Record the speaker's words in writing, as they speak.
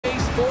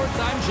Sports.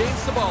 I'm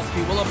James Cebulski.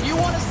 Well, if you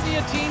want to see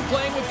a team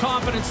playing with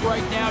confidence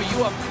right now,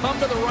 you have come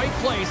to the right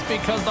place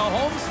because the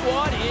home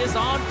squad is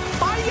on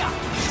fire.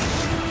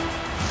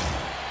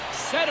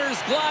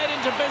 Setters glide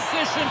into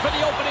position for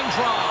the opening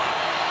draw.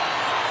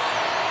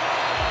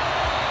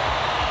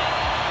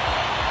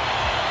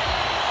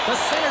 The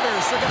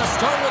Senators are going to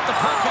start with the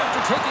puck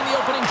after taking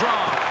the opening draw.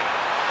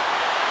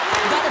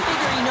 You got to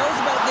figure he knows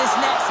about this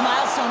next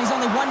milestone. He's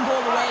only one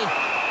goal away.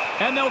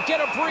 And they'll get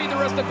a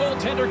breather as the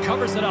goaltender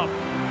covers it up.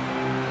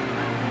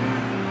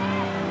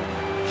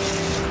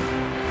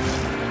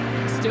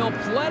 Still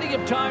plenty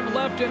of time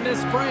left in this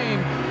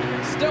frame.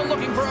 Still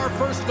looking for our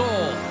first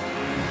goal.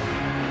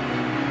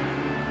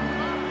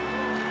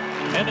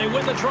 And they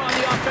win the draw in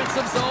the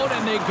offensive zone,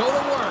 and they go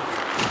to work.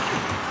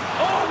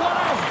 Oh, what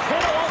a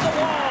hit along the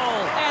wall.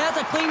 And that's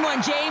a clean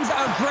one, James.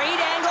 A great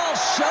angle,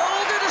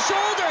 shoulder to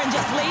shoulder, and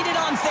just laid it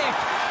on thick.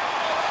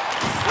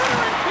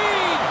 Center and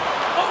feed.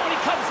 Oh, and he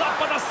comes up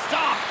with a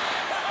stop.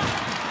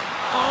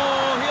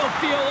 Oh, he'll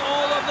feel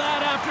all of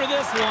that after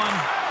this one.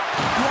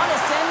 You want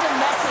to send a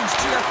message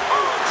to your...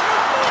 Oh,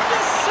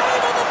 tremendous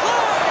save of the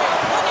play!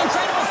 What an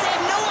incredible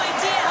save. No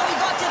idea how he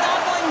got to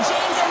that one,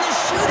 James, and the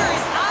shooter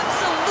is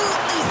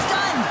absolutely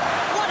stunned.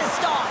 What a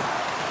stop.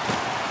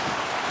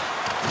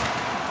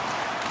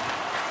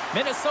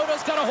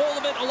 Minnesota's got a hold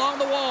of it along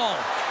the wall.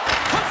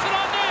 Puts it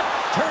on net.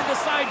 Turned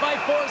aside by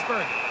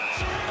Forsberg.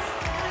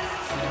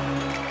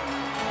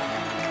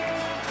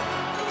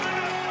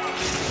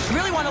 You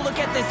really want to look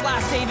at this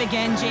last save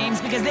again, James,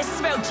 because this is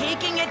about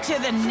taking it to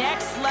the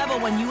next level.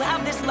 When you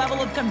have this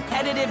level of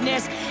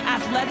competitiveness,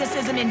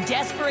 athleticism, and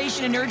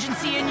desperation and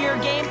urgency in your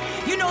game,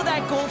 you know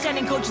that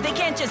goaltending coach, they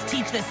can't just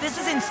teach this. This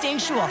is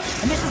instinctual,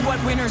 and this is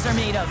what winners are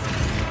made of.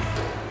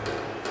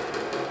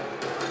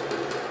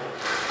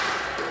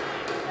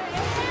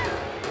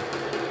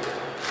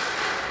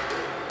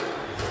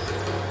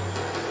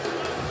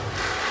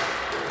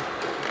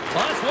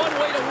 Well, that's one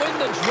way to win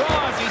the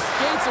draw as he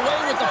skates away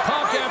with the puck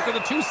after the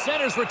two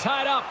centers were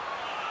tied up.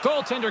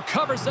 Goaltender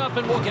covers up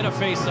and we'll get a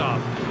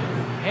face-off.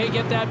 Hey,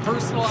 get that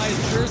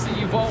personalized jersey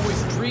you've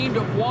always dreamed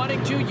of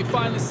wanting to. You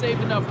finally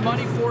saved enough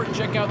money for it.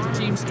 Check out the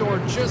team store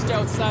just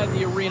outside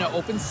the arena.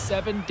 Open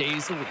 7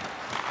 days a week.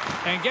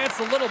 And gets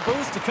a little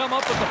boost to come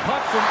up with the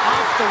puck from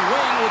off the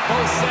wing with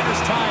both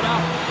centers tied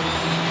up.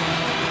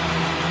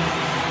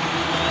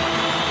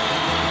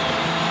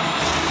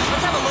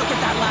 Let's have a look at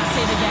that last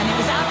save again. It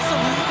was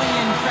absolutely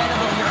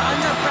incredible. You're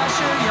under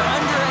pressure, you're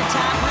under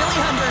attack, really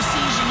under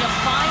siege, and you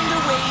find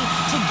a way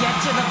to get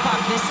to the puck.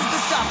 This is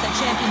the stuff that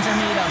champions are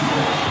made of.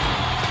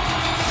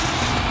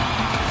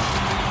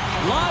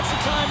 Lots of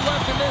time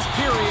left in this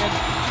period.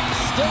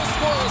 Still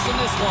scoreless in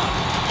this one.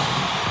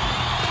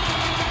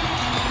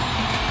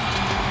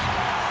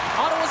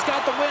 Ottawa's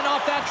got the win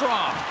off that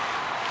draw.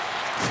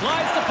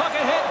 Slides the puck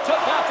ahead to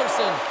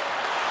Batherson.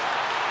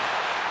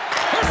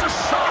 Here's a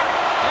shot,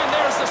 and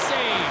there's the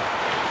save.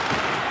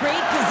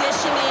 Great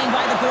positioning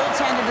by the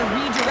goaltender to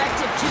redirect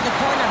it to the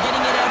corner, getting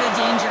it out of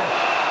danger.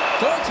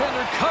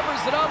 Goaltender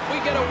covers it up.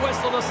 We get a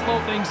whistle to slow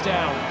things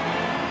down.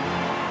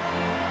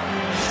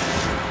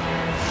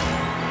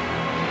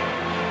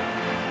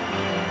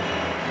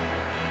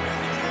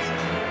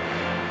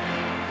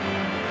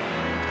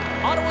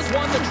 Ottawa's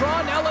won the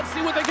draw. Now let's see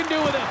what they can do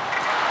with it.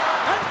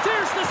 And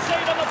there's the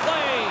save on the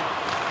play.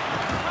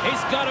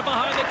 He's got it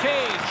behind the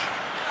cage.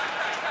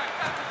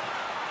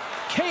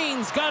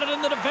 Kane's got it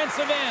in the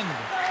defensive end.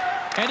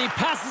 And he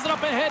passes it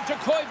up ahead to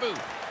Koivu.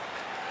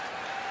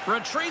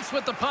 Retreats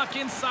with the puck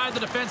inside the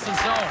defensive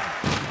zone.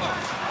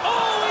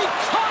 Oh, he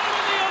caught it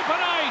in the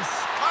open ice.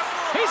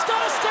 He's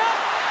got a step.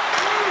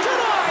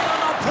 Denied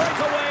on the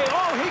breakaway.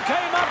 Oh, he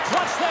came up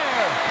clutch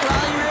there. Well,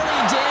 he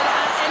really did.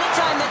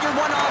 Anytime that you're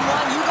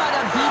one-on-one, you got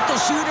to beat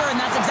the shooter, and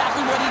that's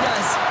exactly what he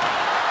does.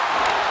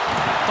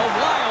 The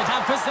Wild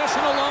have possession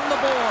along the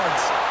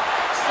boards.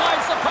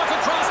 Slides the puck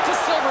across to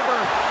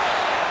Silverberg.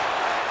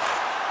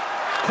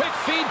 Quick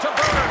feed to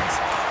Burns.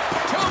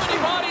 Too many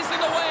bodies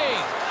in the way.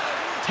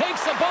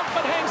 Takes a bump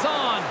but hangs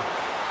on.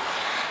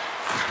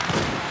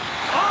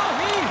 Oh,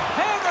 he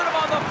hammered him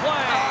on the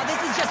play. Oh,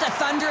 this is just a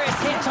thunderous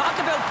hit. Talk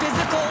about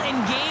physical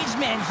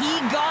engagement. He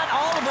got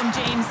all of them,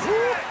 James.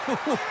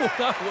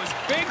 That was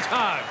big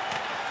time.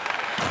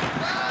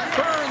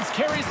 Burns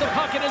carries the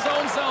puck in his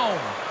own zone.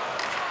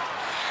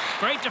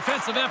 Great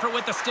defensive effort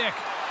with the stick.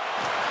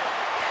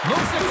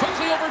 Moves it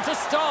quickly over to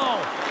Stahl.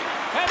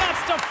 And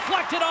that's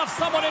deflected off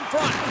someone in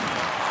front.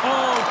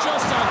 Oh,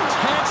 just a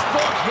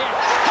textbook hit.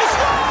 He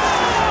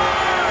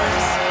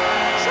scores!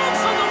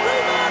 Jumps on the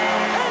rebound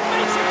and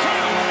makes it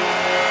count.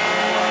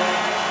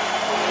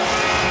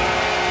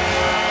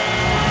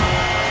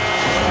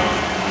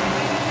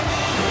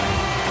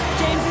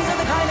 James, these are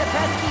the kind of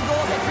pesky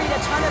goals that create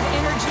a ton of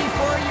energy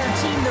for your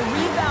team. The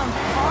rebound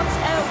pops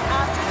out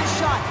after the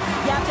shot.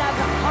 You have to have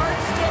a hard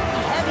stick,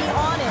 be heavy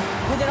on it,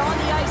 with it on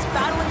the ice,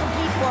 battle and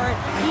compete for it.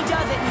 He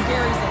does it and he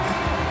buries it.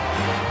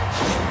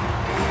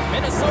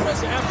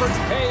 Minnesota's efforts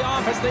pay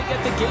off as they get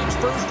the game's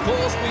first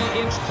goals.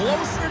 We inch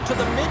closer to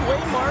the midway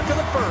mark of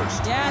the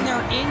first. Yeah, and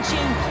they're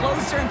inching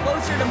closer and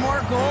closer to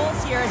more goals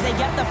here as they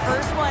get the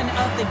first one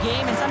of the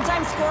game. And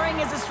sometimes scoring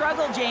is a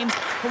struggle, James,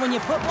 but when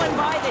you put one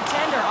by the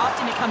tender,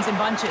 often it comes in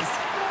bunches.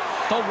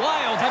 The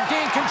Wild have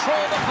gained control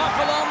of the puck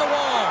along the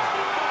wall.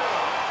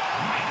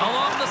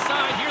 Along the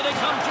side, here they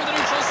come through the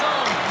neutral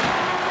zone.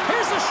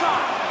 Here's a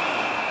shot.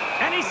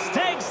 And he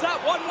stags that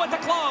one with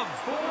the glove.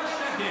 4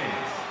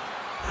 seconds.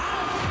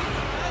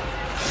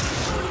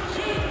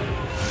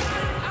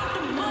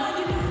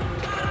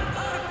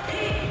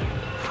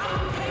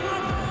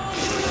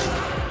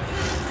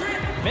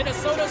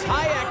 Minnesota's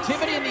high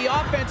activity in the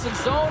offensive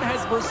zone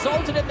has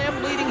resulted in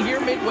them leading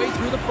here midway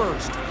through the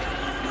first.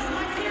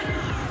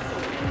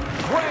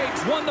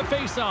 Greg's won the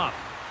faceoff.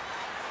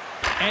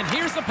 And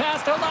here's the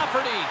pass to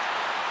Lafferty.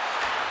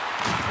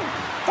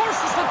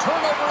 Forces the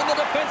turnover in the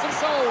defensive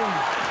zone.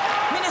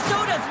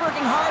 Minnesota's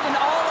working hard in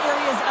all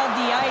areas of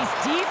the ice.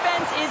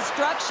 Defense is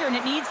structure, and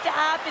it needs to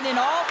happen in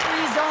all 3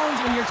 zones.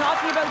 When you're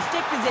talking about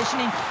stick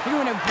positioning, you're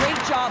doing a great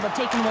job of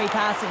taking away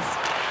passes.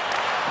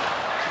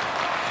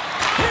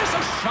 Here's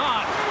a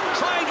shot,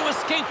 trying to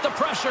escape the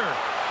pressure.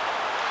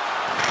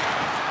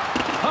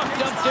 Puck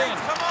dumped in.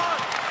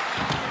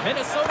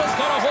 Minnesota's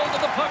got a hold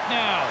of the puck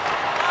now.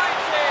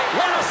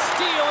 What a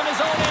steal in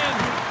his own end.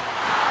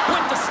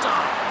 With the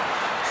stop.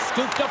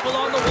 Scooped up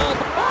along the wall.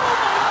 Oh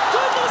my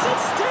goodness, it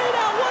stayed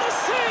out. What a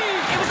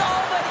save. It was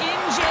all but in,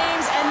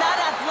 James, and that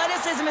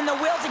athleticism and the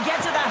will to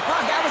get to that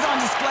puck, that was on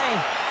display.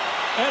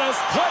 And as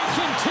play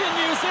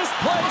continues, this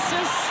place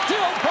is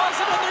still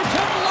buzzing, and they're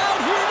getting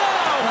loud here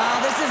now. Wow,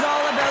 this is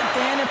all about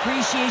fan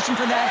appreciation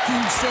for that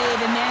huge save.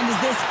 And man, does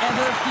this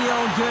ever feel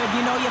good.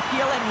 You know, you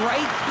feel it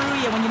right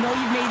through you when you know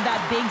you've made that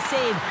big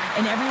save,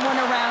 and everyone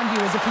around you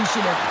is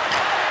appreciative.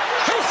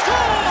 He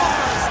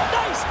scores!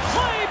 Nice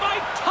play by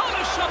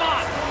Thomas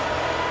Chabot.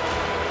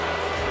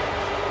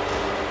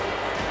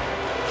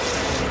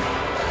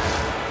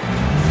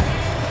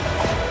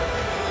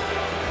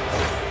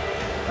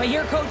 But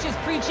your coach is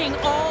preaching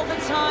all the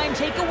time.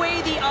 Take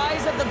away the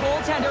eyes of the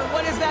goaltender.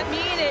 What does that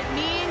mean? It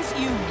means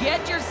you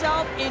get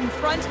yourself in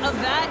front of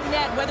that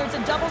net, whether it's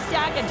a double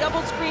stack, a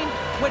double screen,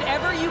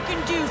 whatever you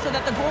can do so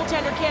that the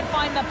goaltender can't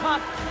find the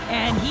puck.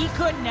 And he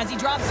couldn't. As he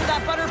drops to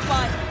that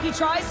butterfly, he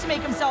tries to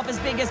make himself as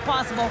big as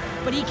possible,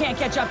 but he can't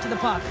catch up to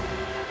the puck.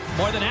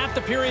 More than half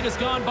the period has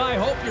gone by.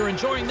 Hope you're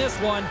enjoying this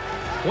one.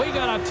 We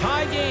got a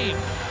tie game.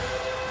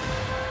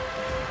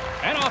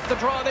 And off the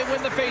draw, they win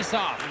the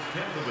faceoff.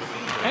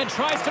 And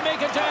tries to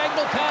make a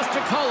diagonal pass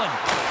to Cullen.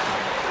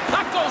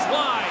 That goes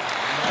wide.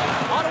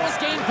 Ottawa's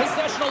gained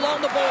possession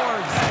along the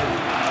boards.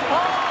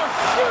 Oh,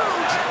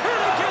 huge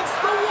hit against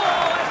the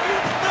wall, and you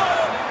know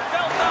he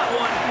felt that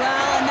one.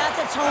 Well, and that's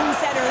a tone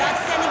setter.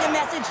 That's sending a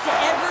message to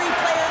every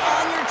player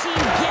on your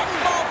team. Get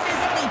involved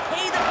physically,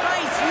 pay the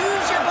price,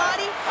 use your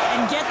body,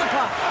 and get the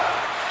puck.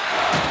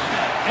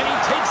 And he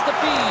takes the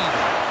feed.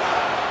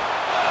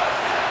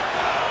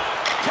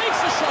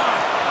 Takes a shot,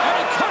 and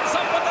he comes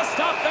up with the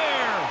stop there.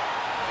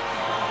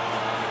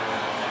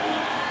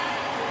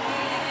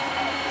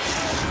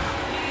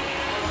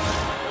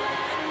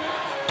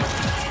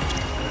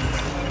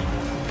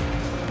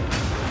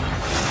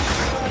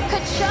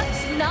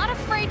 Chuck's not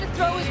afraid to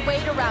throw his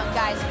weight around,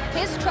 guys.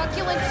 His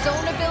truculent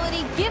zone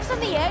ability gives him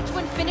the edge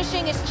when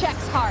finishing his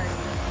checks hard.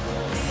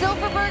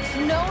 Silverberg's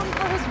known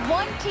for his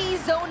 1T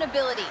zone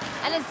ability,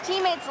 and his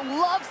teammates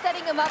love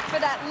setting him up for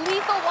that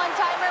lethal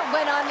one-timer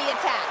when on the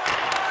attack.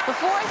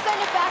 Before I send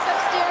it back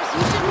upstairs,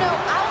 you should know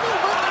I'll be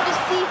looking to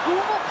see who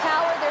will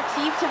power their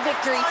team to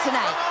victory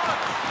tonight.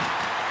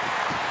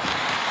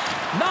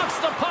 Knocks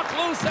the puck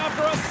loose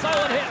after a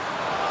solid hit.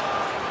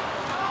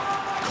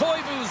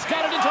 Koivu's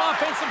got it into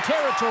offensive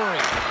territory.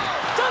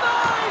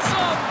 Denies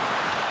him!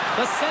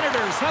 The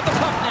Senators have the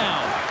puck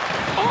now.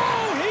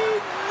 Oh, he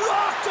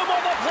rocked him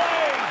on the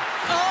play!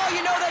 Oh,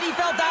 you know that he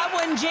felt that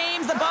one,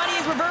 James. The body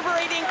is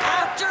reverberating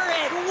after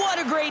it. What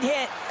a great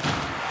hit.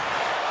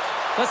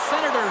 The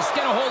Senators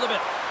get a hold of it.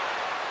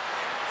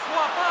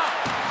 Swap up.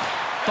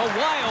 The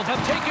Wild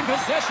have taken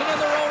possession in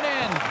their own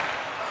end.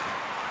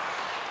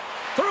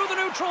 Through the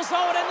neutral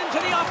zone and into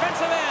the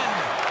offensive end.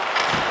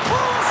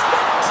 Oh,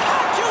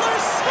 spectacular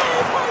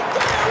save right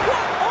there!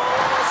 What? Oh,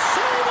 a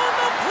save on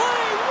the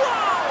play!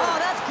 Wow! Oh,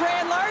 that's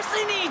grand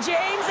larceny,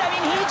 James. I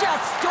mean, he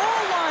just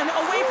stole one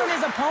away from his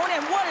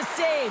opponent. What a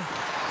save!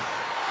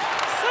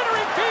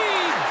 Centering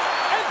feed!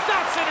 And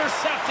that's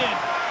intercepted!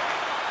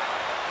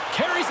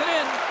 Carries it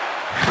in.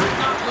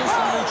 Not loose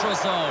in the neutral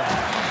zone.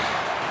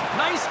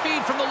 Nice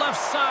feed from the left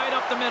side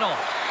up the middle.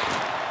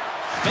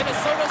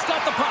 Minnesota's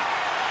got the puck.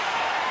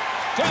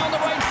 Down the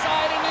right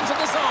side and into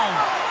the zone.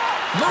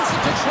 Moves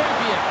it to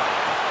Champion.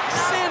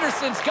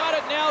 Sanderson's got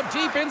it now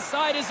deep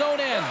inside his own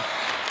end.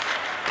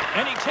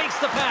 And he takes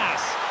the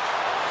pass.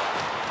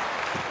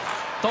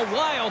 The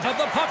Wild have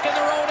the puck in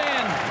their own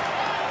end.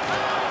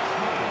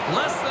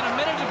 Less than a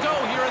minute to go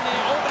here in the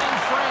opening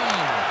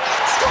frame.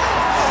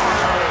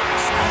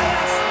 Scores! And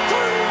that's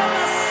 30 on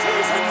the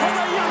season for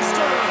the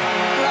youngster.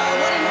 Well,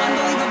 what an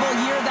unbelievable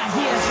year that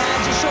he has had.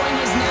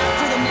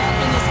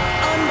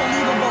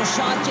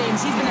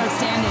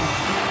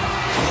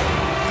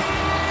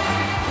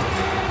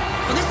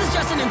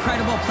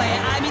 play.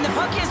 I mean, the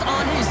puck is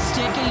on his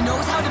stick, and he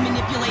knows how to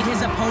manipulate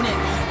his opponent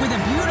with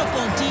a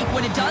beautiful deke.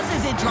 What it does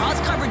is it draws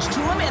coverage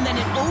to him, and then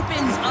it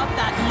opens up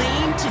that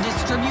lane to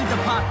distribute the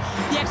puck.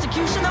 The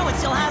execution, though, it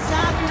still has to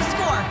happen to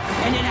score,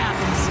 and it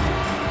happens.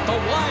 The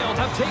Wild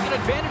have taken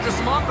advantage of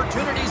some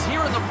opportunities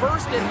here in the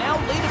first and now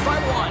lead it by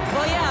 1.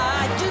 Well, yeah,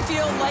 I do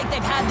feel like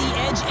they've had the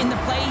edge in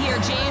the play here,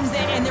 James,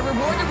 and they're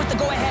rewarded with the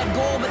go-ahead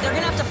goal, but they're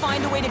going to have to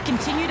find a way to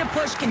continue to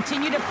push,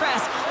 continue to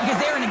press,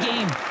 because they're in a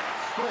game.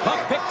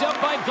 Puck picked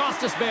up by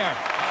Gostisbehere.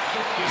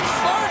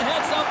 Smart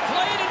heads up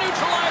play to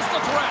neutralize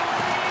the threat.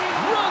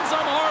 Runs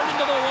him hard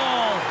into the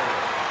wall.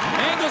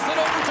 Angles it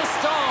over to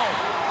Stahl.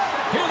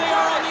 Here they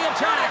are on the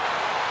attack.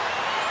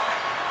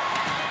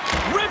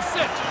 Rips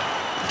it.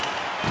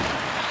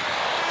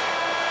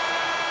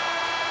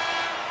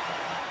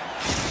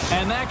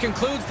 And that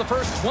concludes the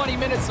first 20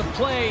 minutes of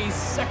play.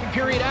 Second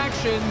period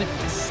action.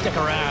 Stick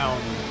around.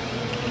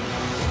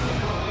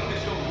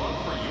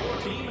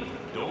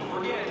 Don't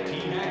forget,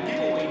 Team Hat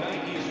Giveaway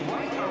Night is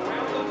right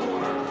around the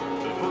corner.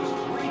 The first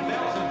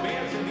 3,000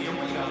 fans in the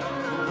arena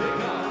will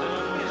pick up an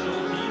official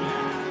team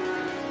hat.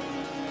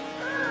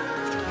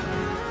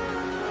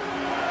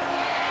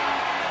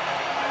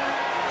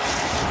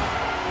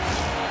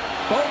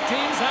 Both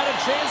teams had a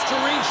chance to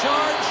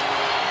recharge.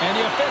 And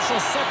the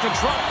officials set to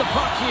drop the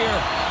puck here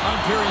on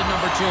period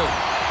number 2.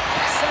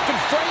 Second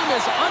frame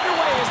is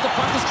underway as the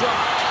puck is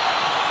dropped.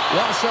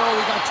 Well, Cheryl,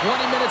 we got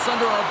 20 minutes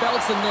under our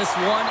belts in this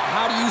one.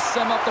 How do you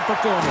sum up the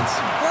performance?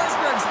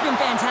 Forsberg's been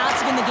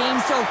fantastic in the game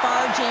so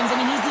far, James.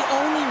 I mean, he's the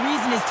only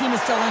reason his team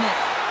is still in it.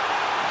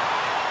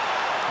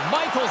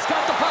 Michael's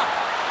got the puck.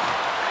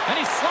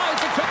 And he slides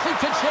it quickly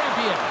to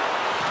Champion.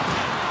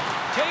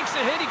 Takes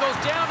a hit. He goes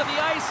down to the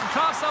ice and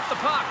coughs up the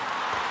puck.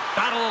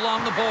 Battle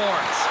along the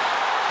boards.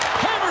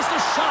 Hammers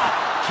the shot.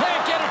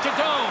 Can't get it to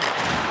go.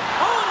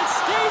 Oh, and it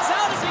stays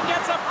out as he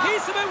gets a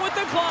piece of it with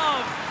the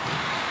glove.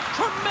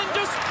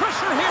 Tremendous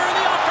pressure here in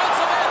the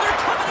offensive end.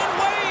 They're coming in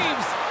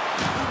waves.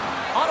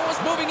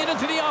 Ottawa's moving it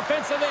into the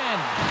offensive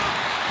end.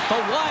 The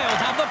Wild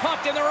have the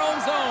puck in their own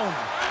zone.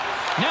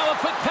 Now a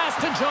quick pass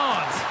to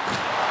Johns.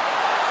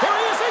 Here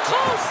he is in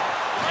close.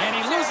 And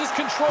he loses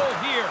control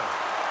here.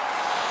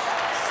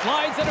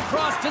 Slides it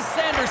across to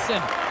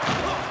Sanderson.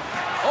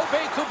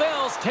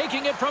 Obey-Kubel's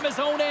taking it from his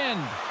own end.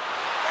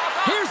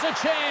 Here's a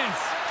chance.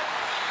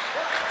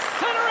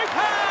 Centering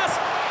pass.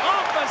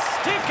 Off the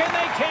stick, and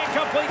they can't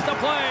complete the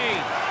play.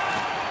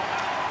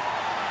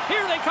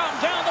 Here they come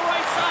down the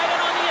right side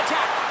and on the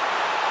attack.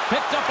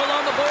 Picked up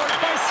along the boards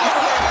by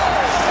Silver.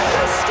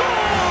 The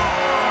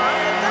score!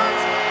 And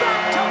that's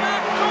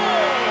back-to-back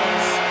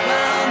goals.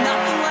 Well,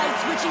 nothing like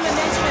switching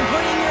momentum and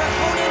putting your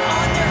opponent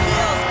on their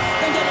heels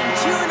than getting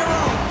 2 in a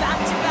row.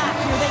 Back-to-back.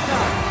 Here they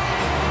come.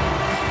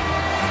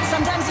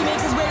 Sometimes he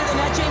makes his way to the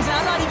net, James, and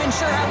I'm not even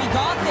sure how he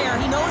got there.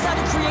 He knows how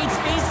to create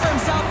space for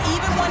himself,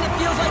 even when it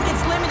feels like it's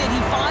limited.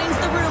 He finds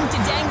the room to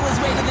dangle his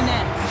way to the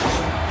net.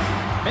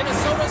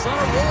 Minnesota's on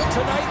a roll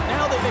tonight.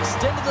 Now they've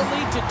extended the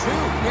lead to 2.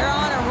 They're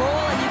on a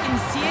roll, and you can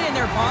see it in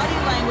their body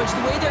language,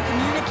 the way they're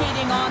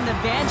communicating on the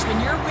bench. When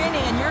you're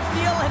winning and you're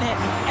feeling it,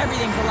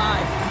 everything's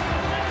alive.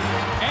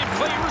 And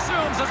play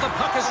resumes as the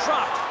puck is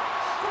dropped.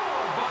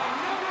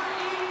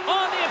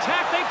 On the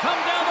attack, they come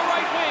down the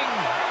right wing.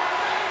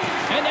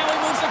 And now he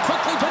moves it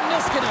quickly to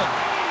Niskanen.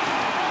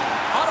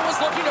 Ottawa's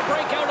looking to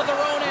break out of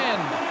their own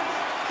end.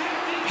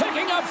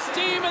 Picking up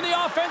steam in the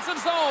offensive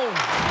zone.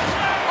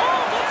 Oh,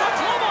 gets a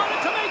glove on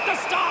it to make the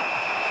stop.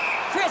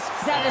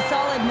 Crisp's had a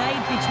solid night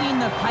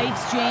between the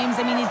pipes, James.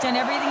 I mean, he's done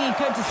everything he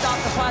could to stop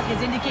the puck,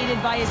 as indicated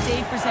by his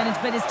save percentage,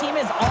 but his team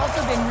has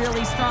also been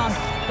really strong.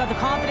 Got the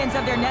confidence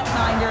of their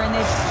netminder, and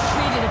they've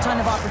created a ton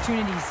of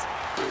opportunities.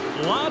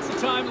 Lots of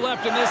time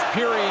left in this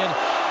period.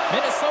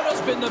 Minnesota's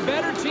been the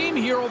better team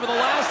here over the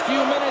last few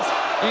minutes,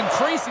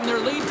 increasing their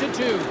lead to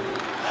 2.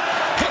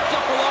 Picked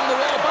up along the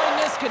wall by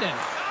Niskanen.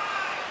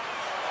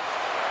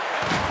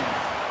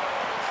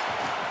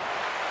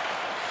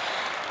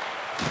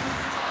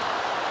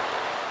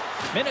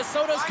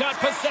 Minnesota's got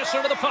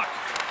possession of the puck.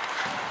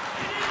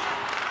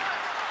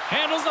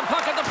 Handles the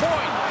puck at the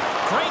point.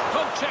 Great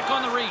poke check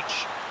on the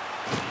reach.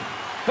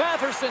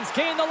 Batherson's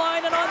gained the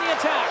line and on the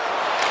attack.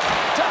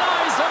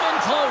 Denies him in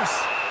close.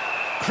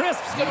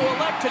 Crisp's going to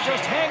elect to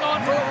just hang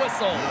on for a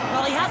whistle.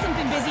 Well, he hasn't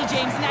been busy,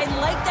 James, and I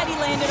like that he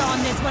landed on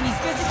this one. He's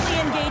physically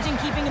engaging,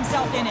 keeping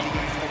himself in it.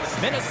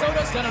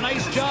 Minnesota's done a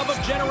nice job of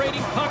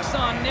generating pucks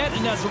on net,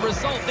 and as a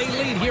result, they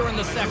lead here in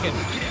the second.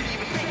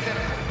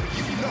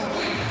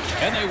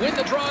 And they win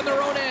the draw in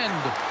their own end.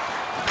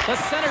 The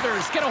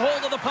Senators get a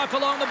hold of the puck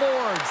along the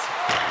boards.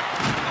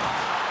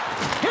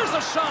 Here's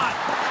a shot.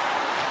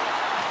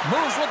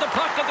 Moves with the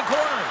puck at the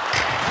corner.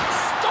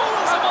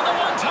 Stolen him on the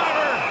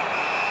one-timer.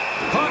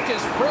 Puck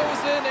is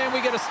frozen, and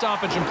we get a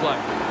stoppage in play.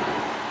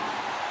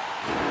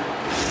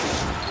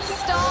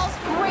 Stahl's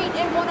great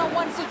in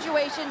one-on-one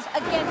situations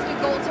against a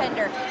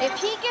goaltender. If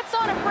he gets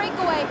on a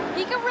breakaway,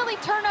 he can really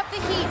turn up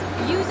the heat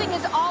using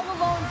his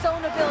all-alone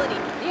zone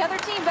ability. The other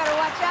team better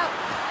watch out.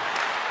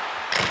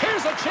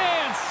 Here's a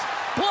chance.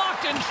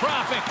 Blocked in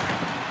traffic.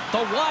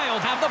 The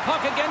Wild have the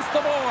puck against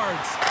the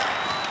boards.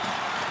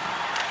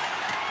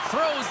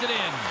 Throws it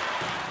in.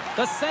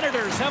 The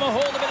Senators have a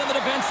hold of it in the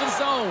defensive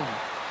zone.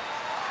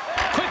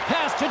 Quick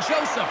pass to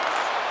Joseph.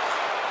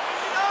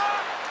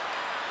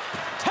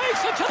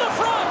 Takes it to the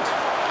front.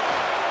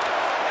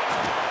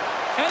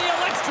 And he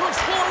elects to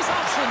explore his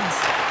options.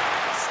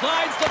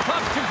 Slides the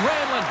puck to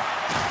Granlund.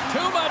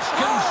 Too much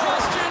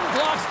congestion,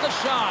 blocks the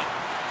shot.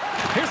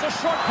 Here's a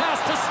short pass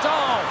to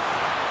Stahl.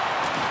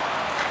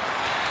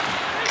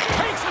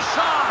 Takes a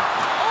shot.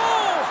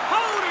 Oh,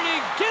 how did he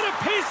get a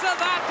piece of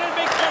that to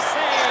make the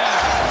save?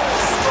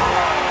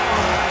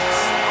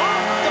 Scores!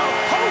 Off the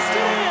post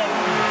and in.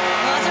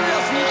 Well, that's a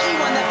real sneaky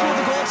one that fooled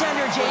the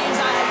goaltender, James.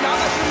 I had not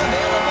much room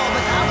available,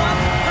 but that one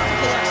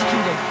perfectly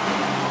executed.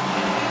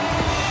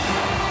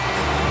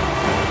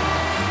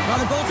 Well,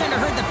 the goaltender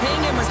heard the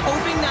ping and was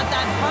hoping that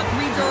that puck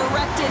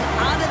redirected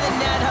out of the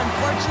net.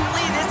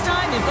 Unfortunately, this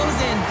time it goes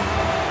in.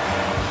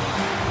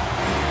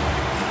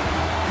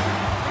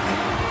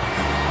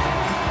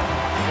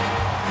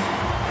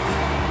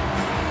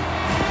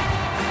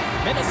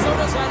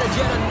 Minnesota's added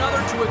yet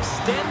another to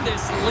extend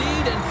this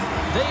lead, and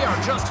they are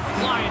just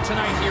flying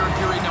tonight here in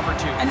period number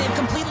 2. And they've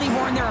completely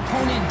worn their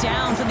opponent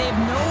down, so they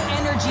have no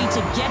energy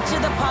to get to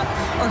the puck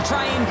or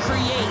try and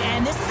create.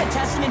 And this is a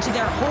testament to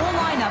their whole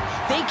lineup.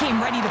 They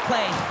came ready to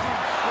play.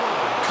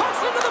 Cuts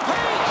into the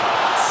paint!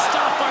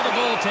 Stopped by the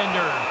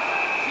goaltender.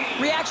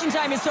 Reaction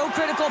time is so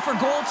critical for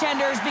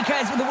goaltenders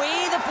because the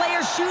way the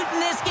players shoot in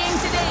this game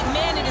today,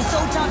 man, it is so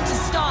tough to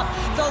stop.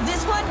 So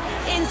this one,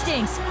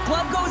 instincts.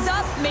 Glove goes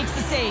up, makes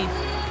the save.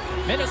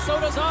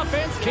 Minnesota's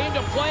offense came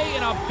to play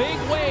in a big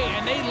way,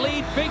 and they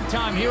lead big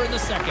time here in the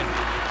second.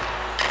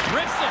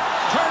 Rips it,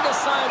 turned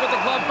aside with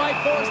the glove by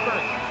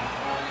Forsberg.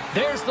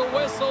 There's the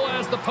whistle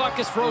as the puck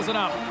is frozen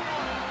up.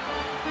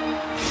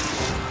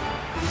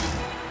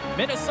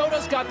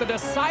 Minnesota's got the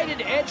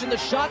decided edge in the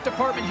shot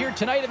department here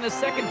tonight in the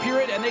second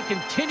period, and they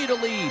continue to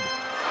lead.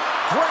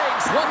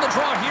 Greg's won the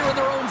draw here in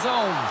their own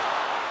zone.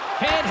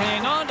 Can't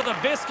hang on to the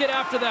biscuit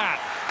after that.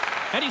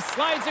 And he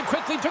slides it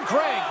quickly to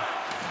Greg.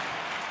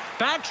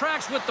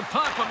 Backtracks with the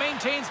puck, but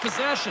maintains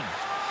possession.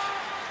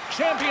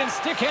 Champion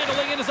stick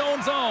handling in his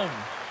own zone.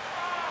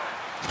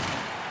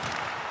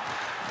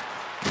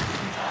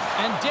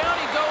 And down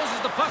he goes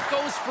as the puck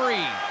goes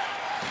free.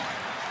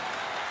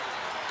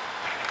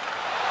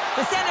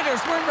 The Senators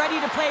weren't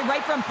ready to play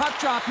right from puck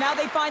drop. Now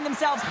they find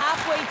themselves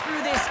halfway through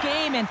this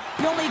game, and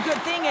the only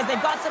good thing is they've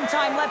got some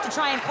time left to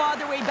try and claw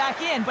their way back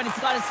in, but it's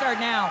got to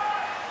start now.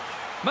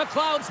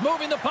 McLeod's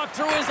moving the puck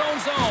through his own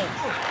zone.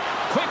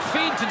 Quick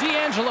feed to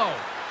D'Angelo.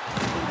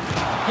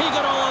 He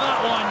got all of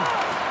that one.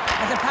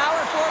 As a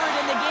power forward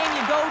in the game,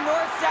 you go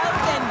north-south,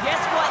 and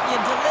guess what?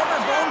 You deliver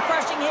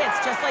bone-crushing hits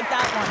just like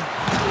that one.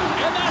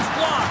 And that's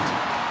blocked.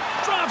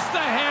 Drops the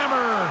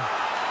hammer.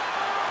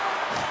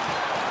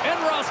 And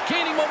Ross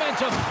gaining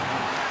momentum.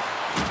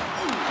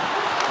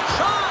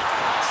 Shot!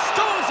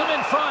 Stones him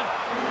in front.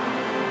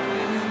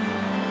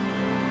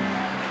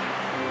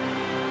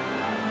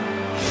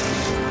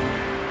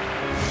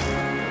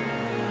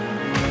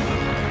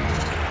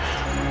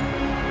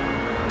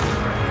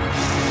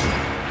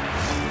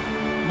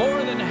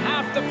 More than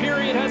half the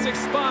period has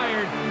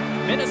expired.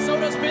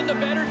 Minnesota's been the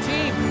better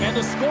team, and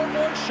the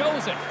scoreboard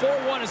shows it.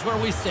 4-1 is where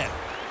we sit.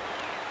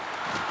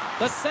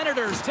 The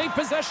Senators take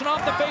possession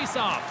off the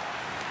faceoff.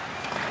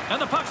 And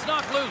the puck's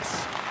knocked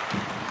loose.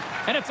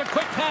 And it's a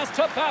quick pass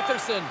to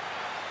Batherson.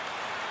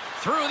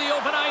 Through the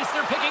open ice,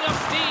 they're picking up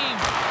steam.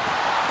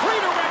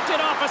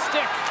 Redirected off a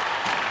stick.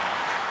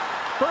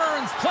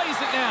 Burns plays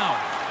it now.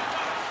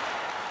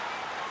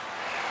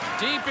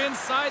 Deep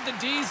inside the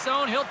D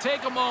zone. He'll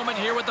take a moment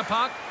here with the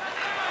puck.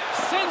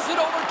 Sends it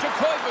over to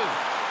Koivu.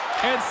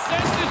 And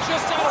sends it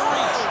just out of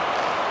reach.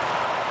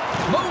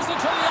 Moves it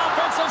to the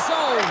offensive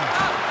zone.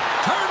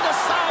 Turned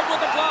aside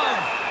with the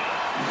glove.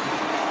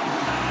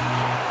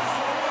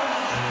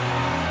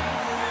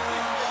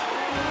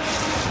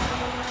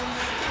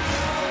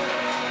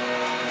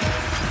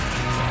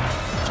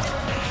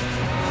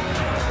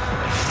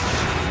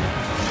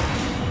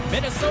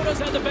 Minnesota's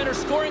had the better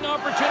scoring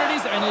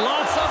opportunities and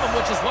lots of them,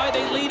 which is why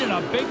they lead in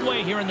a big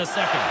way here in the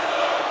second.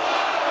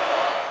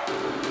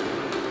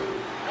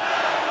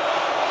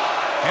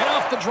 And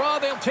off the draw,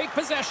 they'll take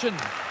possession.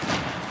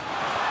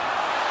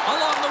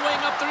 Along the wing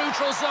up the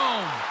neutral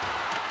zone.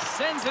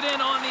 Sends it in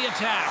on the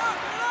attack.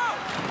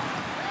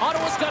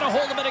 Ottawa's got a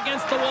hold of it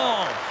against the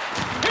wall.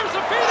 Here's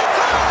a feed in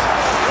front.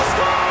 He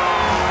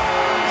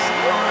scores!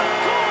 What a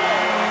goal!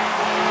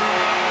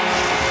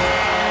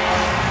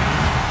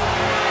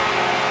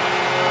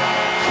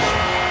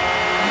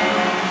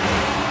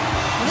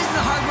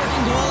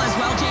 Goal as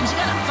well, James. You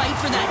gotta fight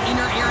for that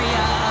inner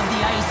area of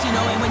the ice, you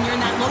know, and when you're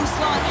in that low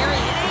slot area,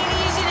 it ain't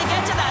easy to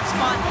get to that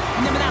spot.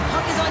 And then when that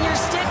puck is on your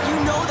stick, you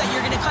know that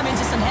you're gonna come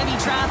into some heavy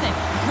traffic.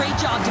 Great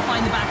job to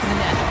find the back of the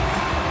net.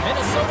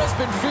 Minnesota's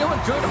been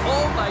feeling good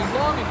all night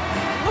long, and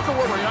look at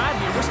where we're at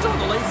here. We're still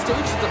in the late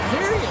stages of the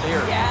period here.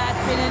 Yeah,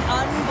 it's been an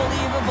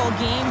unbelievable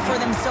game for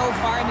them so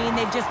far. I mean,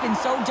 they've just been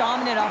so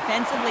dominant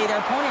offensively.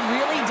 Their opponent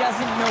really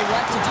doesn't know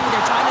what to do.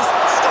 They're trying to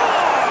score!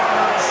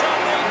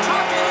 And they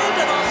tuck it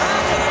into the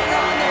back of the Hang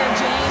on there,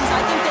 James.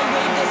 I think they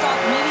waved this off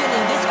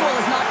immediately. This goal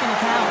is not going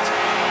to count.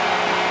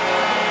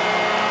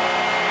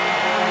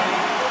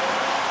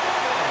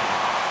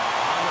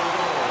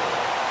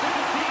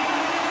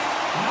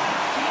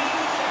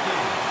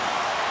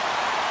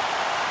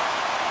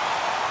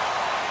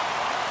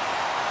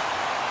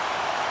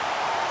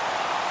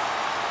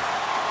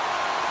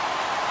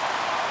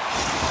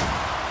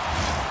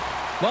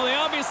 Well, they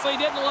obviously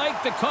didn't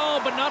like the call,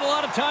 but not a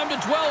lot of time to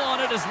dwell on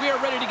it as we are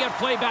ready to get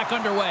play back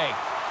underway.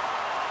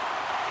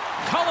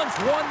 Collins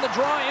won the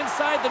draw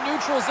inside the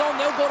neutral zone.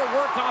 They'll go to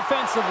work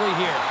offensively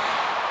here.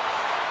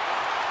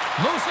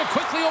 Moves it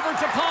quickly over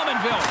to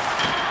Pominville.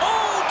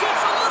 Oh,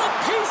 gets a little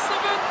piece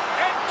of it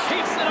and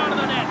keeps it out of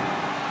the net.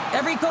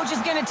 Every coach is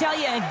going to tell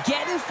you,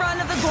 get in front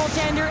of the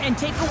goaltender and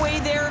take away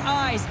their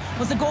eyes. It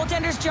was the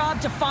goaltender's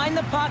job to find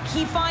the puck.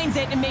 He finds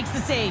it and makes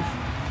the save.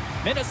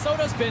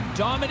 Minnesota's been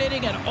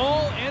dominating at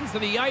all ends of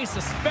the ice,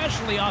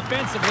 especially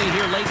offensively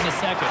here late in the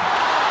second.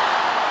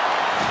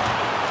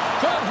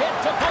 Good hit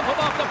to pump him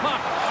off the puck.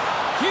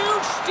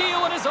 Huge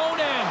steal in his own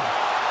end.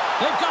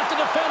 They've got the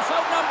defense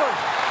outnumbered.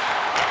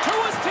 To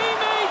his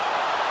teammate.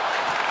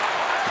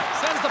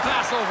 Sends the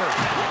pass over.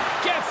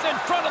 Gets in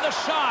front of the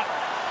shot.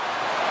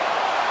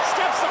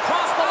 Steps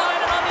across the line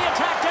and on the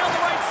attack down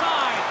the right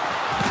side.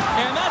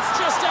 And that's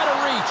just out of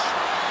reach.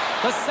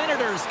 The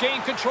Senators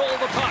gain control of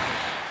the puck.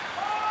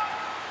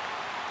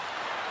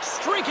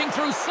 Streaking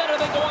through center,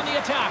 they go on the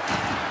attack.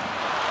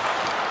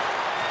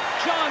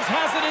 Johns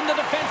has it in the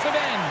defensive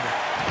end.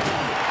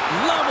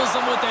 Levels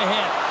him with the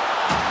hit.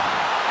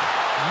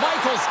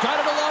 Michaels got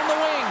it along the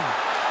wing.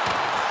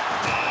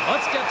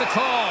 Let's get the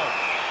call.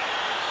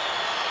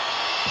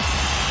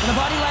 The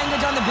body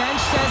language on the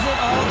bench says it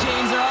all,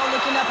 James. They're all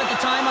looking up at the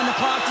time on the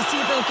clock to see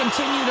if they'll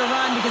continue to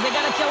run because they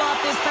got to kill off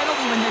this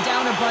penalty when they're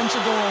down a bunch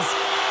of goals.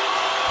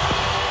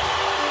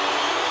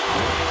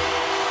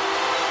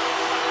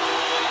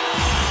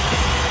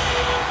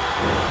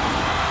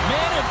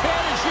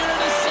 Advantage here in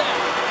the set.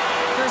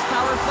 First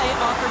power play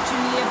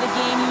opportunity of the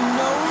game. You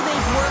know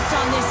they've worked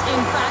on this in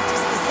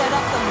practice to set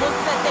up the look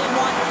that they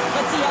want.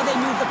 Let's see how they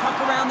move the puck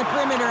around the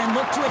perimeter and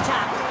look to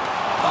attack.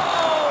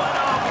 Oh, and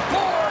a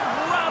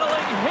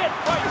board-rattling hit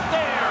right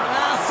there.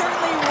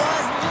 Certainly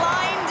was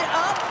lined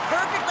up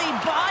perfectly,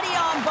 body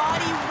on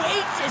body,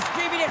 weight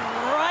distributed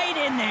right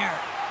in there.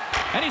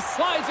 And he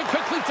slides it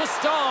quickly to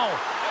Stahl.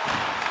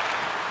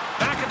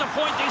 Back at the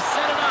point, they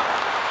set it up.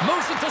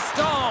 Moves it to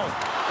Stahl.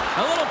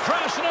 A little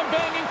crashing and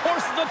banging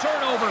forces the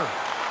turnover.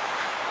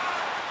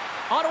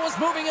 Ottawa's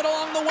moving it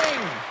along the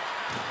wing.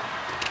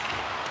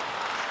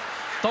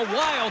 The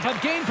Wild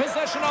have gained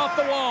possession off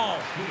the wall.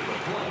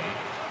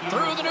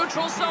 Through the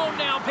neutral zone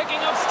now, picking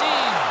up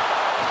steam.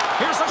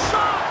 Here's a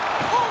shot.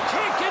 Oh,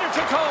 can't get it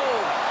to go.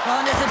 Well,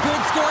 and there's a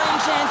good scoring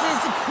chance.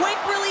 It's a quick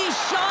release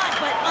shot,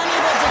 but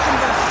unable to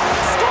convert.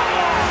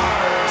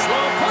 Scores!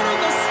 Well, putting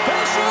the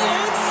special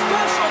in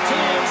special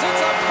teams.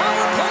 It's a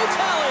power play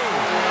tally.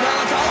 Well,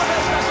 it's all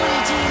about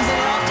specialty teams, and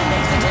it often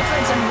makes a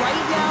difference. And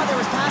right now, there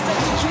was pass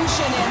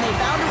execution, and they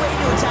found a way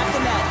to attack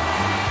the net.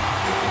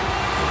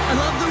 I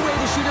love the way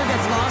the shooter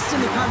gets lost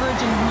in the coverage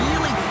and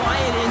really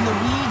quiet in the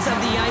weeds of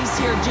the ice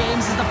here,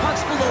 James. As the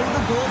puck's below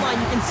the goal line,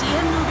 you can see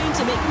him moving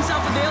to make himself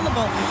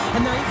available.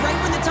 And right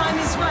when the time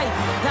is right,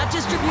 that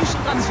distribution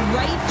comes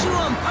right to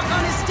him. Puck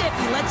on his stick,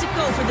 he lets it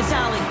go for the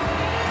tally.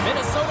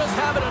 Minnesota's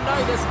having a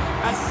night,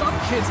 as some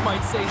kids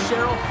might say,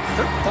 Cheryl.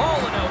 They're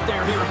balling out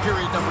there here in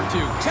period number 2.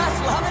 Just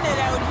loving it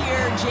out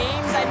here,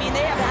 James. I mean,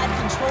 they have had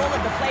control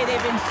of the play. They've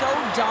been so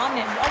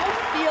dominant. It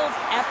almost feels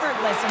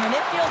effortless. And when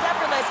it feels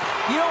effortless,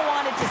 you don't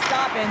want it to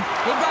stop. And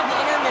they've got an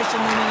intermission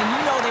looming, and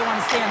you know they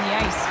want to stay on the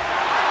ice.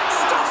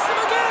 Stuffs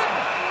him again!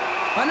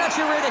 I'm not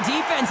sure where the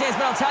defense is,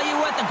 but I'll tell you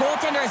what, the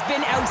goaltender has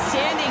been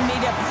outstanding.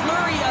 Made a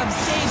flurry of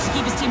saves to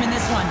keep his team in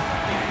this one.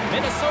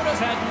 Minnesota's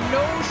had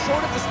no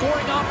shortage of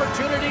scoring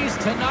opportunities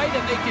tonight,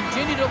 and they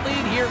continue to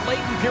lead here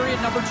late in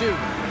period number 2.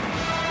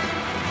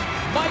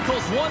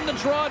 Michaels won the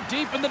draw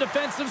deep in the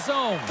defensive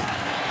zone.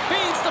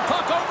 Feeds the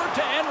puck over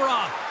to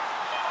Enroth.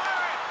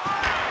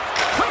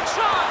 Quick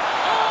shot!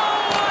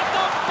 Oh, at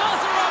the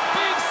buzzer, a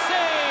big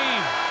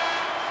save!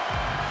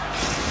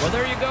 Well,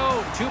 there you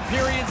go. 2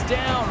 periods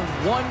down,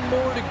 1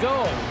 more to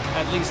go,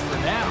 at least for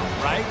now,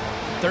 right?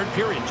 Third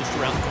period just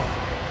around the corner.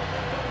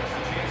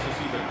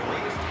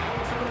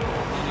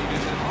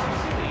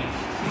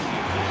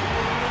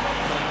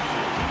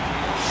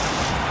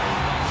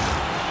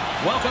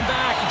 Welcome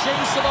back.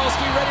 James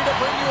Cebulski ready to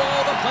bring you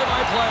all the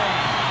play-by-play.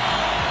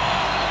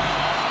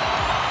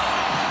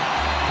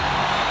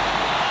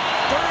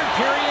 Third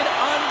period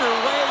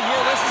underway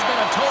here. This has been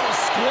a total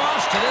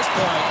squash to this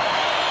point.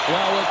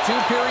 Well, with 2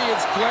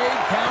 periods played,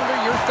 Pounder,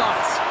 your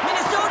thoughts?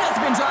 Minnesota's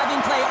been driving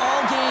play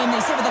all game.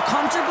 They sit with a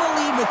comfortable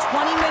lead with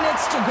 20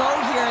 minutes to go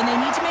here, and they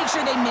need to make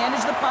sure they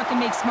manage the puck and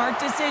make smart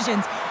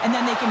decisions, and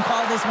then they can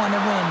call this one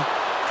a win.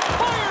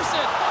 Fires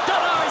it!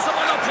 Denies him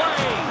on the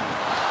play!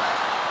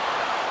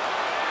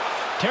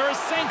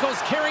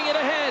 Tarasenko's carrying it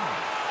ahead.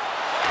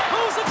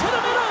 Moves it to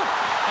the middle!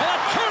 And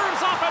it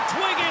caroms off a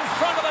twig in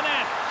front of the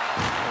net.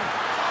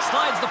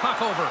 Slides the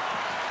puck over.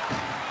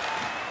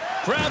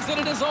 Grabs it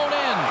at his own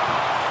end.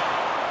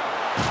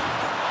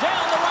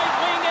 Down the right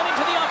wing and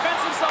into the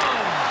offensive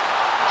zone.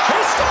 He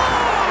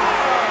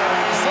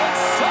scores! And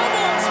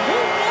someone's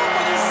heating up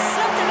with his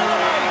second of the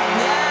night.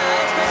 Yeah, I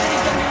expected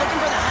he's going to be looking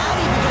for the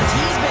Hattie because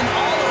he's been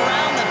all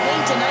around the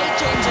paint tonight,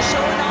 James, just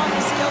showing off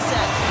his skill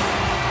set.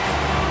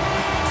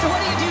 So what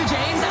do you do,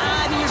 James?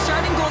 I mean, your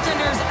starting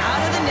goaltender's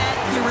out of the net.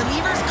 Your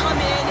relievers come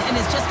in and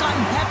has just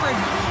gotten peppered.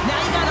 Now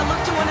you got to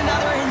look to one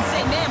another and say,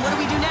 man, what do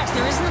we do next?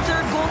 There isn't a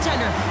third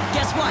goaltender.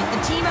 Guess what?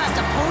 The team has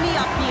to pony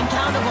up being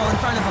countable in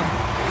front of them.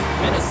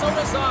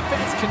 Minnesota's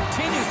offense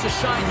continues to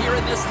shine here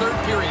in this third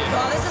period.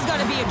 Well, this has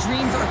got to be a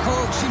dream for a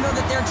coach. You know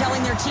that they're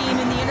telling their team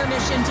in the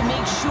intermission to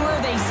make sure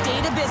they stay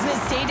to business,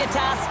 stay to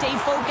task, stay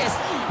focused.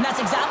 And that's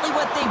exactly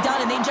what they've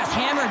done, and they just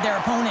hammered their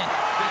opponent.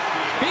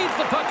 Feeds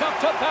the puck up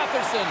to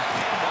Patterson.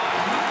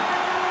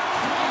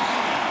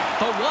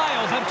 The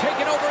Wild have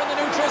taken over in the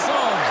neutral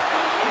zone.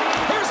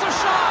 Here's a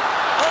shot.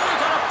 Oh, he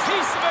got a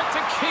piece of it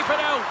to keep it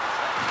out.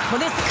 Well,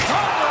 this is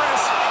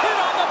Thunderous hit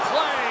on the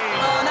play.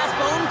 Oh, and that's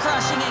bone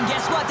crushing. And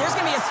guess what? There's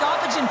going to be a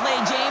stoppage in play,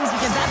 James,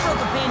 because that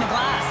broke a pane of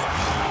glass.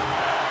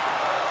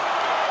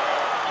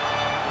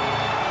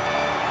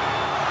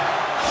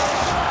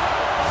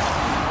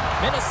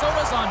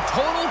 Minnesota's on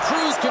total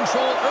cruise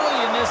control early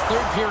in this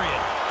third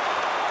period.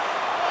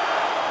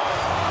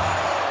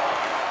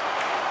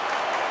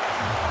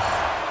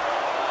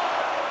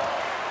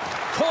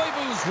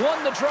 Koivu's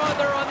won the draw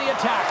there on the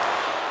attack.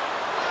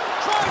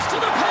 Drives to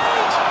the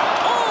paint.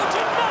 Oh,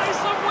 denies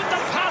him with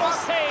the paddle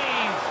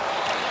save.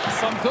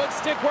 Some good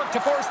stick work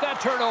to force that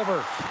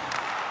turnover.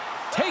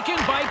 Taken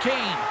by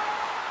Kane.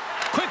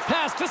 Quick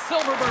pass to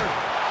Silverberg.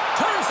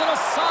 Turns it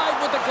aside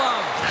with the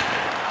glove.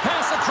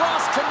 Pass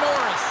across to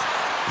Norris.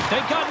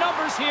 They've got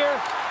numbers here.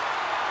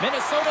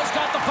 Minnesota's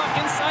got the puck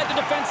inside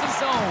the defensive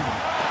zone.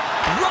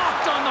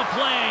 Rocked on the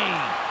play.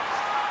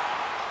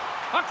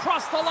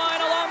 Across the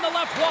line along the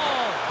left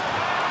wall.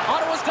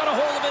 Ottawa's got a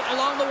hold of it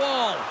along the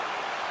wall.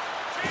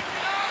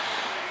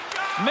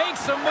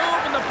 Makes a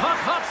move and the puck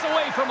hops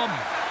away from him.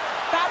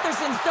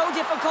 Paterson's so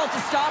difficult to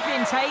stop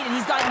in tight, and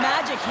he's got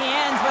magic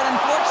hands, but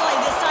unfortunately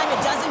this time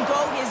it doesn't go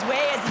his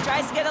way as he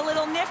tries to get a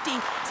little nifty.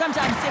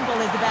 Sometimes simple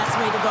is the best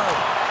way to go.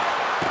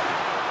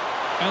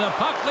 And the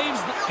puck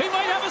leaves. He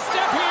might have a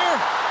step here.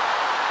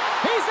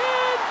 He's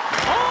in.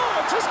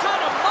 Oh, it just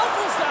kind of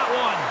muffles that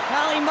one.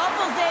 Well, he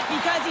muffles it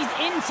because he's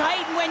in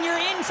tight, and when you're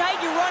in tight,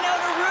 you run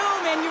out of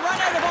room, and you run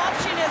out of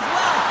option as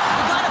well.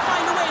 You got to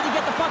find a way to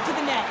get the puck to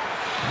the net.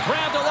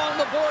 Grabbed along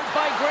the boards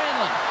by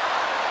Granlund.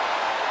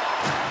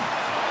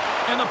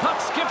 And the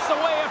puck skips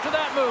away after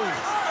that move.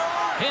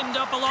 Pinned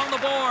up along the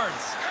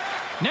boards.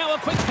 Now a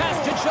quick pass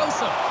to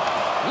Joseph.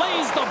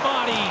 Lays the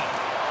body.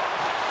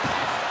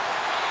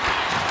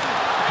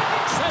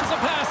 Sends a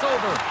pass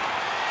over.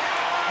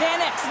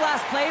 Vanek's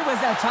last play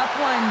was a tough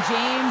one,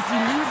 James. He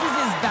loses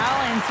his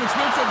balance, which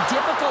makes it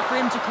difficult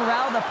for him to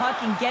corral the puck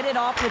and get it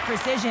off with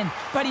precision,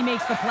 but he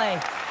makes the play.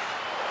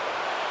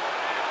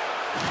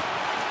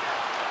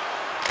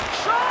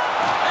 Shot!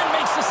 And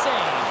makes the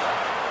save.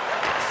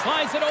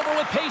 Slides it over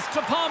with pace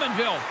to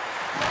Pominville.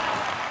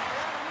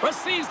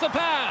 Receives the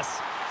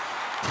pass.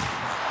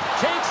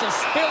 Takes a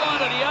spill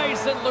onto the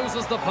ice and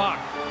loses the puck.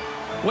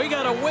 We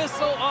got a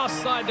whistle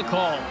offside to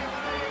call.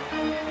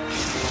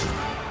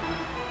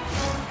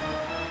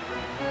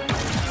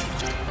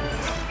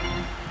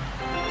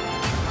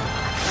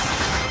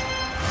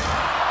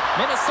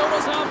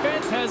 Minnesota's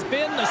offense has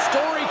been the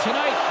story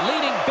tonight,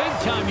 leading big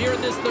time here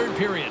in this third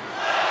period.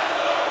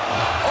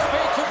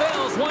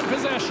 Kubel's won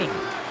possession.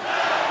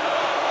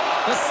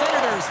 The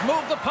Senators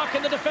move the puck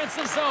in the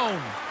defensive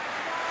zone.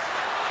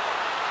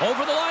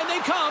 Over the line they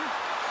come.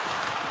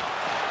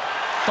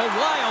 The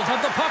Wild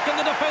have the puck in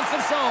the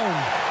defensive zone.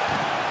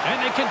 And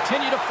they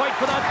continue to fight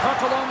for that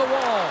puck along the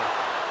wall.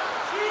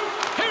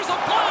 Here's a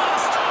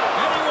blast!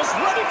 And he was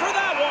ready for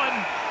that one.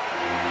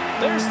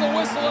 There's the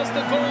whistle as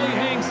the goalie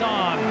hangs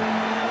on.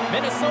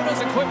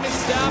 Minnesota's equipment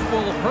staff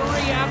will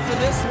hurry after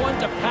this one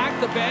to pack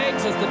the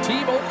bags as the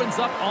team opens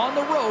up on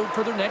the road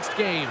for their next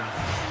game.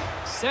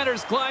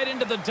 Centers glide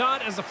into the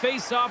dot as a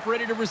face-off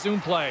ready to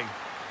resume play.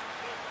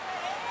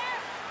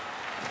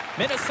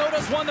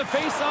 Minnesota's won the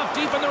face-off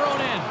deep in their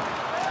own end.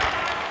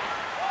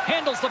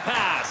 Handles the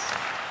pass.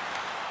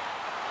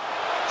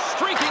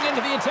 Streaking into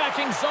the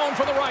attacking zone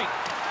for the right.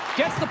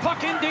 Gets the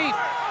puck in deep.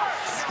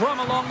 Scrum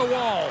along the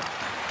wall.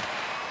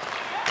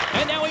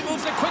 And now he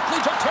moves it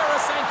quickly to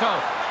Tarasenko.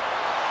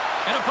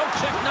 And a poke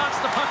check knocks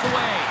the puck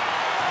away.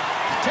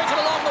 Taken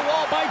along the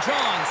wall by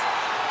Johns.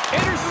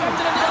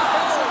 Intercepted in the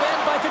offensive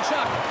end by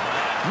Tkachuk.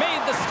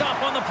 Made the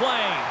stop on the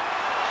play.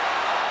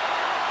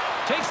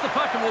 Takes the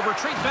puck and will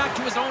retreat back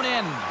to his own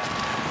end.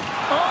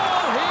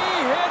 Oh, he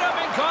hit him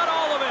and caught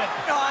all of it.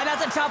 Oh, and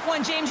that's a tough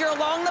one, James. You're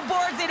along the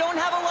boards. They don't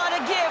have a lot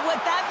of give. What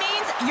that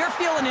means, you're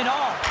feeling it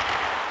all.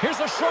 Here's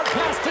a short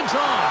pass to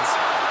Johns.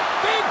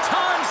 Big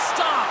time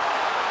stop.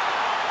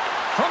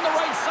 From the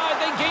right side,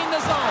 they gain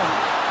the zone.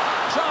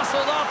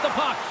 Jostled off the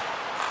puck.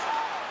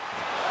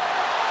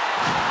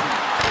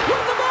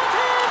 With the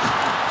backhand!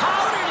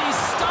 How did he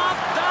stop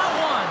that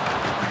one?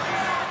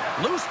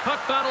 Loose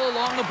puck battle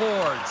along the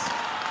boards.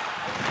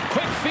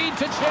 Quick feed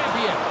to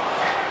Champion.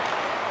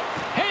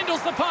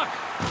 Handles the puck.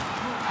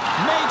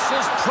 Makes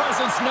his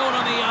presence known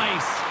on the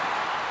ice.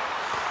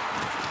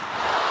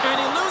 And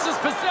he loses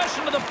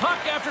possession of the puck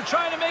after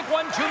trying to make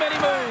one too many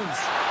moves.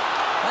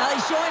 Well,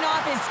 he's showing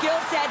off his skill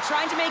set,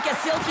 trying to make a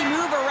silky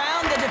move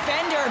around the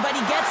defender, but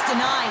he gets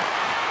denied.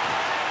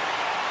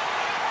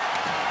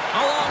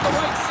 Along the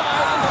right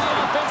side into the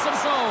offensive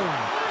zone.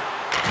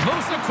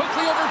 Moves it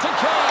quickly over to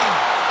Kane.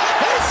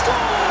 He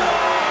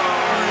scores!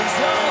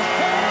 Well,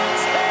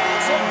 hands,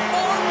 and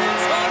more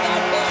mitts on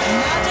that play.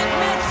 Magic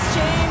mitts,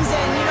 James,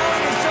 and you know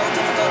it is so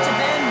difficult to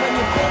bend when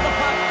you pull the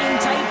puck in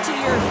tight to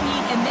your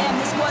feet, and man,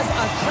 this was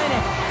a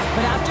clinic.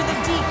 But after the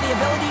deep, the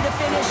ability to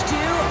finish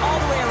too, all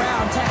the way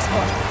around,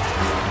 textbook.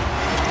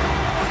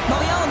 Well,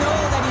 we all know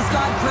that he's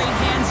got great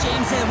hands,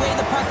 James. The way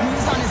the puck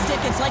moves on his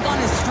stick, it's like on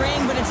a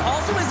string, but it's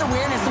also his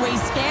awareness, the way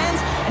he stands,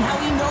 and how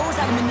he knows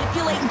how to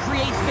manipulate and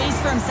create space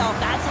for himself.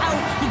 That's how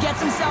he gets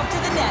himself to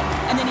the net,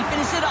 and then he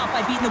finishes it off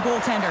by beating the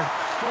goaltender.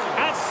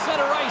 At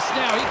center ice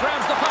now, he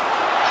grabs the puck.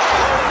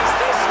 He's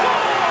the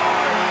score!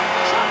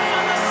 Johnny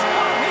on the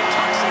spot, he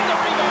touching the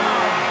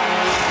rebound.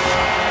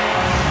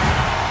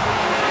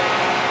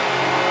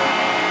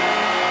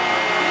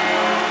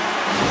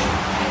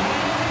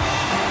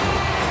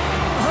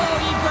 Oh,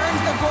 he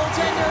burns the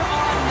goaltender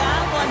on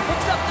that one,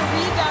 picks up the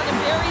rebound and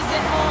buries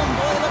it home.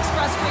 Boy, looks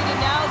frustrated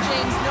now.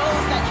 James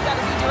knows that you got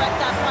to redirect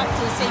that puck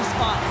to a safe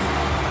spot.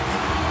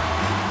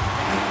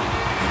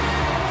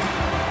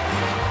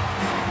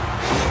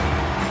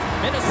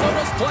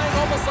 Minnesota's playing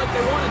almost like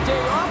they want a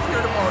day off here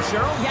tomorrow,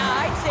 Cheryl.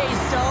 Yeah, I'd say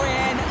so,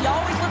 and you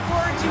always look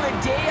forward to a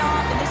day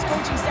off, and this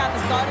coaching staff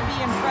has got to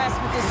be impressed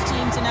with this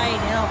team tonight.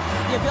 You know,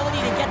 the ability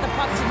to get the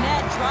puck to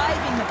net,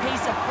 driving the pace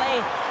of play,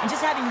 and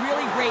just having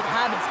really great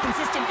habits,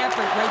 consistent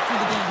effort right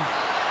through the game.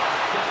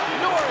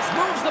 Norris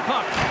moves the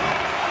puck,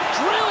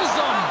 drills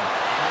him,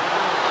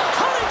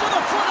 coming to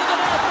the front of the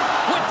net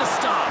with the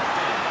stop.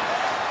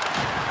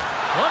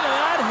 Look at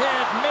that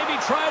hit, maybe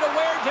try to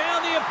wear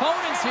down the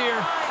opponents here.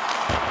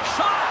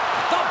 Shot!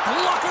 The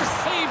blocker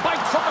saved by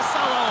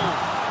Corpusalo.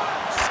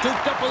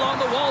 Scooped up along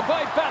the wall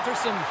by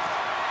Batherson.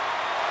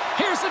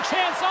 Here's a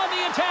chance on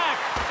the attack.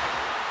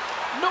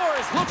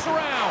 Norris looks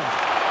around.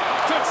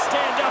 Good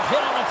stand-up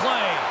hit on the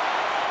play.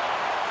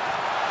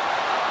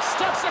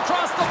 Steps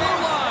across the blue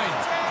line.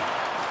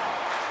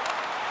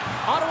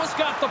 Ottawa's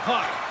got the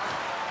puck.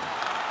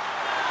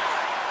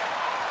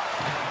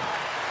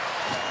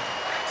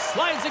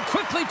 Slides it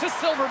quickly to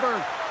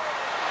Silverberg.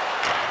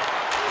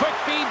 Quick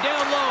feed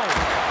down low.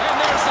 And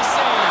there's the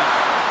save.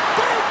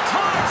 Big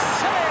time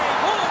save.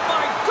 Oh,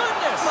 my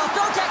goodness. Well,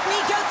 throw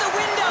technique out the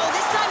window.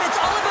 This time it's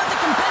all about the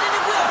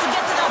competitive will to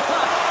get to that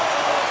puck.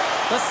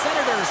 The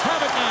Senators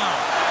have it now.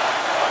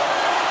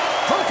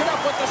 Broken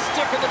up with the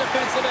stick in the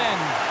defensive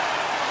end.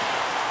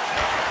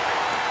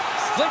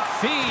 Slick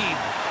feed.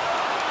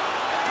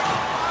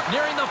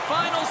 Nearing the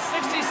final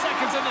 60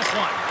 seconds in this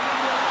one.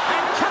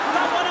 And kept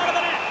that one out of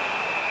the net.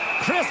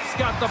 Crisp's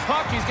got the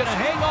puck. He's going to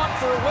hang on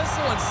for a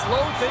whistle and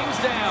slow things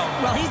down.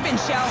 Well, he's been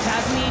shelled,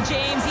 hasn't he,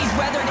 James? He's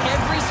weathered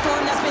every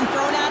storm that's been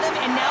thrown at him,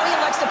 and now he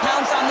elects to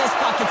pounce on this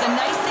puck. It's a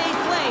nice, safe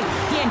play.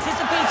 He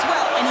anticipates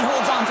well, and he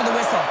holds on to the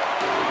whistle.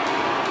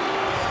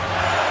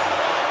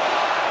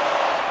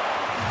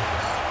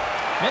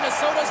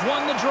 Minnesota's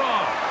won the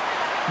draw.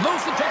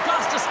 Moves it to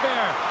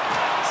Gostisbehere.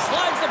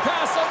 Slides the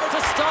pass over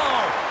to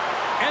Stahl.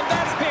 And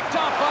that's picked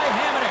up by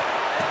Hamonic.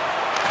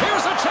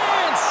 Here's a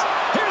chance.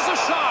 Here's a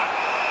shot.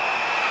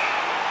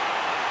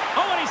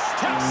 Oh, and he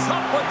steps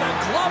up with the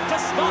glove to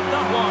stop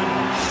that one.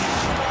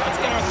 Let's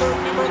get our third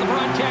member of the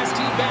broadcast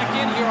team back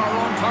in here, our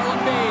own Carlin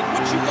Bade.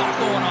 What you got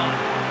going on?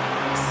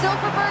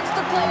 Silverberg's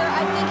the player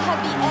I think had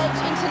the edge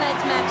in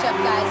tonight's matchup,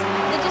 guys.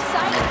 The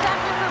deciding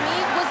factor for me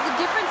was the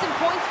difference in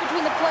points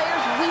between the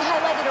players we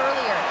highlighted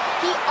earlier.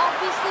 He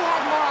obviously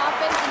had more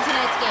offense in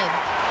tonight's game.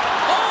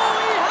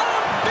 Oh, he had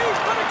him beat,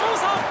 but it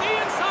goes off the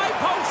inside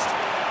post.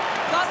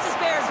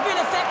 Gostisbehere's been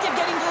effective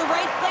getting to the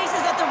right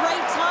places at the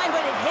right time,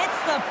 but it hits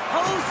the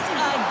post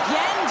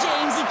again,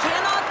 James. He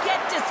cannot get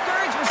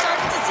discouraged. We're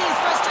starting to see his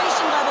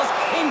frustration levels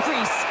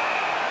increase.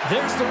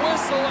 There's the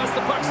whistle as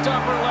the puck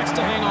stopper elects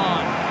to hang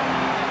on.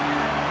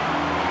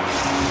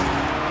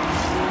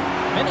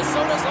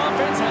 Minnesota's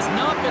offense has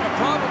not been a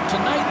problem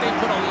tonight. They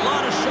put a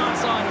lot of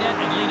shots on net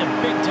and lead it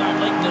big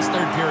time late in this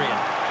third period.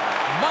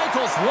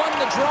 Michaels won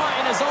the draw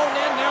in his own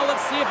end. Now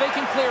let's see if they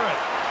can clear it.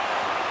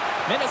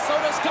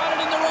 Minnesota's got it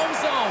in their own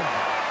zone.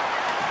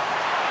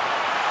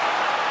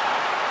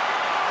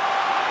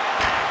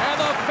 And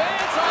the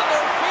fans on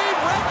their feet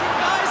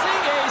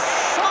recognizing a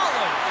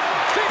solid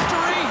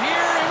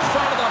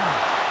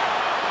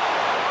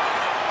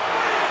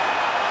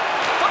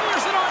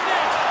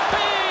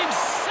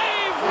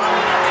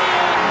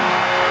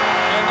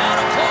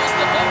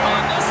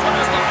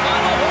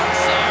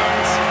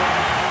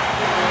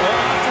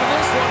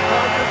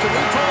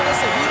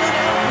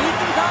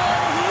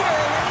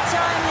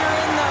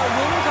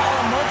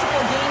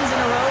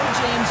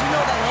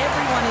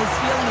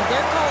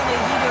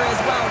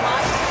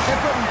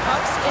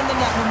in the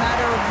net. No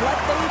matter what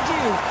they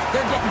do,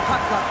 they're getting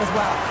puck luck as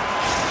well.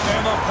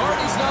 And the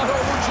party's not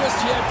over just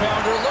yet,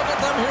 Pounder. Look at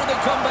them here. They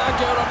come back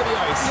out onto the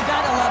ice. You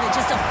gotta love it.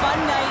 Just a fun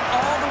night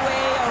all the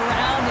way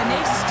around, and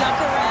they've stuck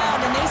around,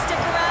 and they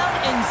stick around,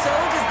 and so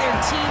does their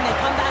team. They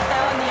come back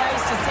out on the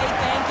ice to say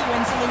thank you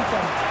and salute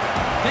them.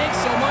 Thanks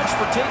so much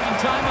for taking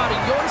time out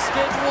of your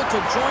schedule to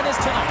join us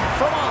tonight.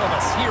 From all of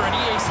us here at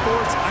EA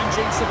Sports, I'm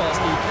James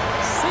Cebulski.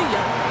 See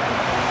ya.